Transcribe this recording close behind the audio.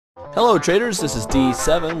Hello traders, this is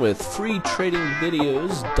D7 with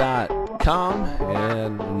freetradingvideos.com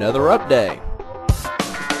and another update.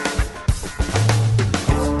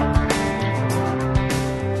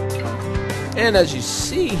 And as you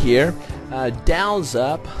see here, Dow's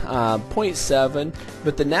up 0.7,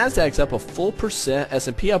 but the Nasdaq's up a full percent,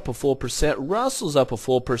 S&P up a full percent, Russell's up a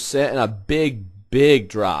full percent, and a big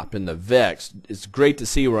drop in the VIX. It's great to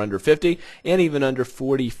see we're under 50 and even under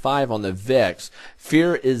 45 on the VIX.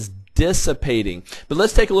 Fear is dissipating. But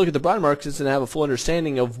let's take a look at the broader markets and have a full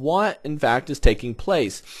understanding of what in fact is taking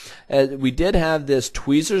place. We did have this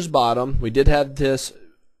tweezers bottom, we did have this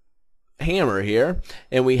hammer here,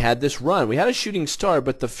 and we had this run. We had a shooting star,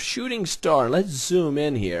 but the shooting star, let's zoom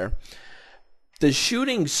in here. The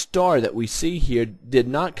shooting star that we see here did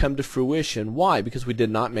not come to fruition. Why? Because we did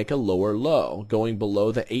not make a lower low going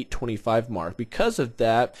below the 825 mark. Because of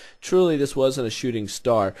that, truly this wasn't a shooting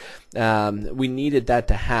star. We needed that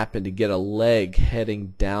to happen to get a leg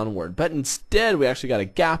heading downward. But instead, we actually got a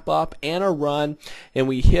gap up and a run, and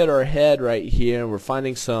we hit our head right here, and we're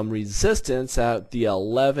finding some resistance at the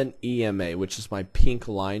 11 EMA, which is my pink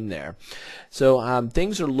line there. So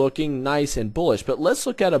things are looking nice and bullish. But let's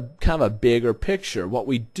look at a kind of a bigger picture. What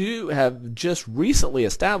we do have just recently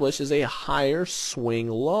established is a higher swing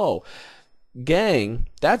low. Gang,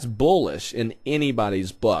 that's bullish in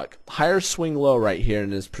anybody's book. Higher swing low right here,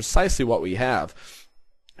 and is precisely what we have.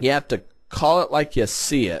 You have to call it like you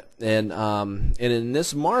see it. And in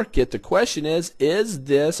this market, the question is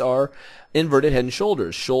this our inverted head and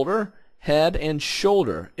shoulders? Shoulder, head, and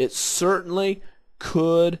shoulder. It certainly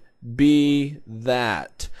could be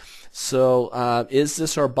that. So is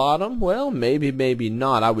this our bottom? Well, maybe, maybe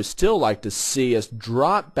not. I would still like to see us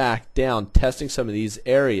drop back down, testing some of these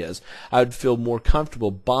areas. I would feel more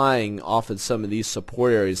comfortable buying off of some of these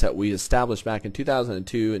support areas that we established back in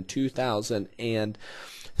 2002 and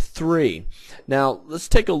 2003. Now, let's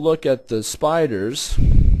take a look at the spiders.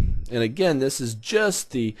 And again, this is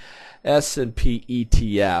just the S&P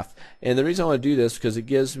ETF. And the reason I want to do this is because it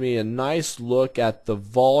gives me a nice look at the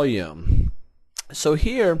volume. So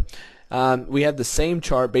here we have the same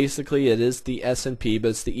chart. Basically it is the S&P, but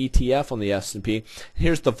it's the ETF on the S&P.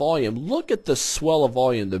 Here's the volume. Look at the swell of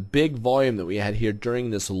volume, the big volume that we had here during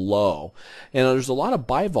this low. And there's a lot of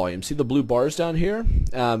buy volume. See the blue bars down here?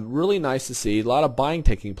 Really nice to see. A lot of buying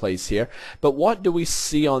taking place here. But what do we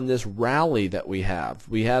see on this rally that we have?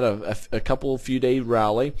 We had a few day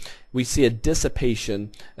rally. We see a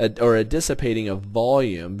dissipation or a dissipating of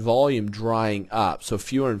volume drying up. So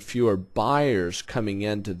fewer and fewer buyers coming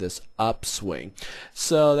into this upswing.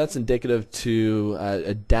 So that's indicative to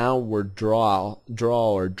a downward draw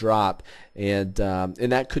or drop, and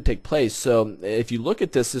that could take place. So if you look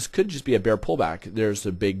at this, this could just be a bear pullback. There's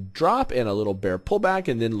a big drop and a little bear pullback,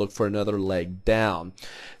 and then look for another leg down.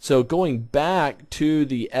 So going back to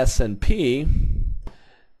the S&P,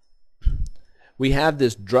 we have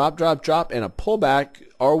this drop, and a pullback.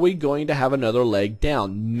 Are we going to have another leg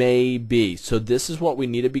down? Maybe. So this is what we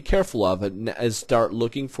need to be careful of, is start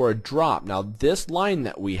looking for a drop. Now this line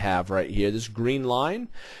that we have right here, this green line,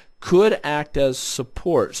 could act as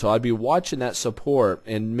support. So I'd be watching that support,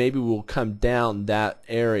 and maybe we'll come down that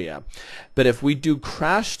area. But if we do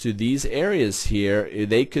crash to these areas here,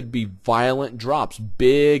 they could be violent drops,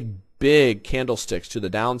 big candlesticks to the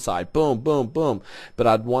downside, boom, boom, boom. But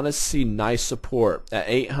I'd want to see nice support at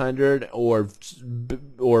 800 or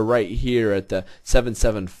right here at the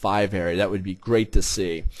 775 area. That would be great to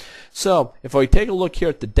see. So if we take a look here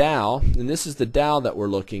at the Dow, and this is the Dow that we're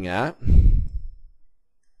looking at,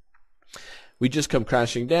 we just come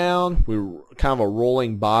crashing down. We're kind of a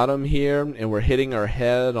rolling bottom here, and we're hitting our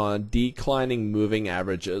head on declining moving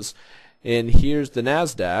averages. And here's the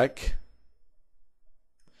Nasdaq.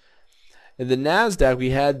 In the Nasdaq,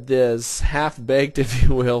 we had this half-baked, if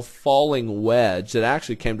you will, falling wedge that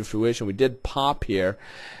actually came to fruition. We did pop here,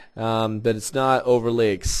 but it's not overly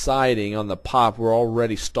exciting. On the pop, we're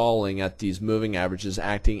already stalling at these moving averages,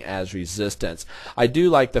 acting as resistance. I do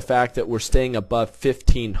like the fact that we're staying above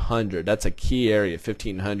 1500. That's a key area,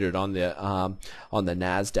 1500 on the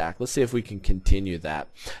Nasdaq. Let's see if we can continue that.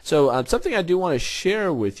 So something I do want to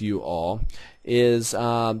share with you all is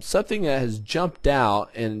something that has jumped out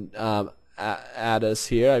and at us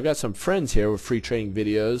here. I've got some friends here with free trading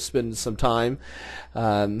videos, spending some time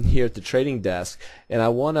here at the trading desk, and I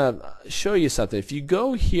want to show you something. If you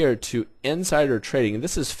go here to insider trading, and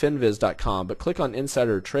this is finviz.com, but click on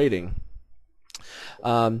insider trading,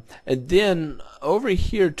 and then over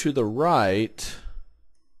here to the right,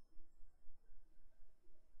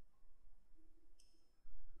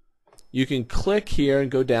 you can click here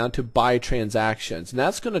and go down to buy transactions, and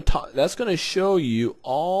that's going to show you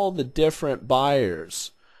all the different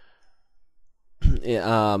buyers,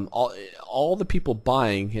 all the people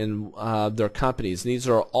buying in their companies. And these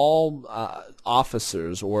are all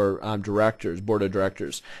officers or directors, board of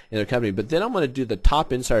directors in their company. But then I'm going to do the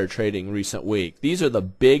top insider trading recent week. These are the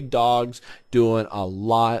big dogs doing a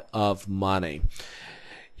lot of money.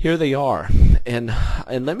 Here they are, and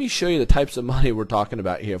let me show you the types of money we're talking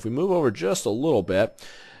about here. If we move over just a little bit,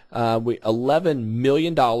 $11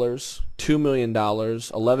 million, $2 million,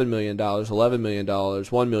 $11 million, $11 million,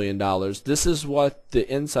 $1 million. This is what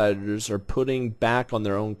the insiders are putting back on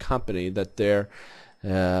their own company that they're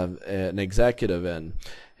an executive in.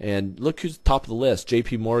 And look who's top of the list: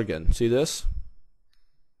 J.P. Morgan. See this?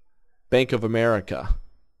 Bank of America,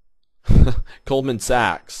 Goldman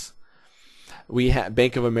Sachs. We have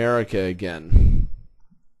Bank of America again,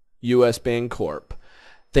 U.S. Bancorp.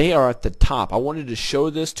 They are at the top. I wanted to show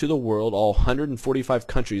this to the world, all 145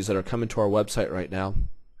 countries that are coming to our website right now,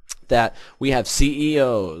 that we have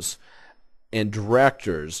CEOs and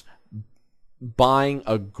directors buying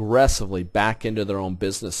aggressively back into their own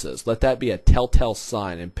businesses. Let that be a telltale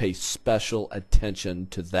sign, and pay special attention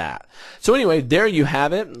to that. So anyway, there you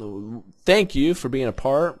have it. Thank you for being a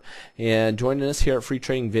part and joining us here at Free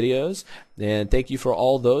Trading Videos, and thank you for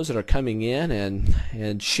all those that are coming in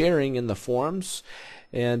and sharing in the forums.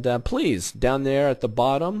 And please, down there at the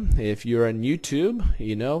bottom, if you're on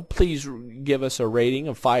YouTube, please give us a rating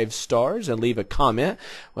of 5 stars and leave a comment.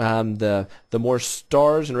 The more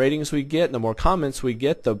stars and ratings we get, and the more comments we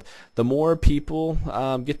get, the more people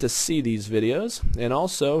get to see these videos. And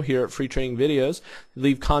also, here at Free Trading Videos,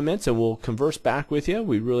 leave comments and we'll converse back with you.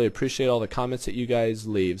 We really appreciate all the comments that you guys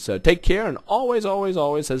leave. So take care, and always, always,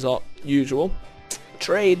 always, as usual,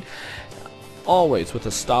 trade always with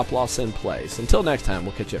a stop loss in place. Until next time,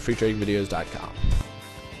 we'll catch you at freetradingvideos.com.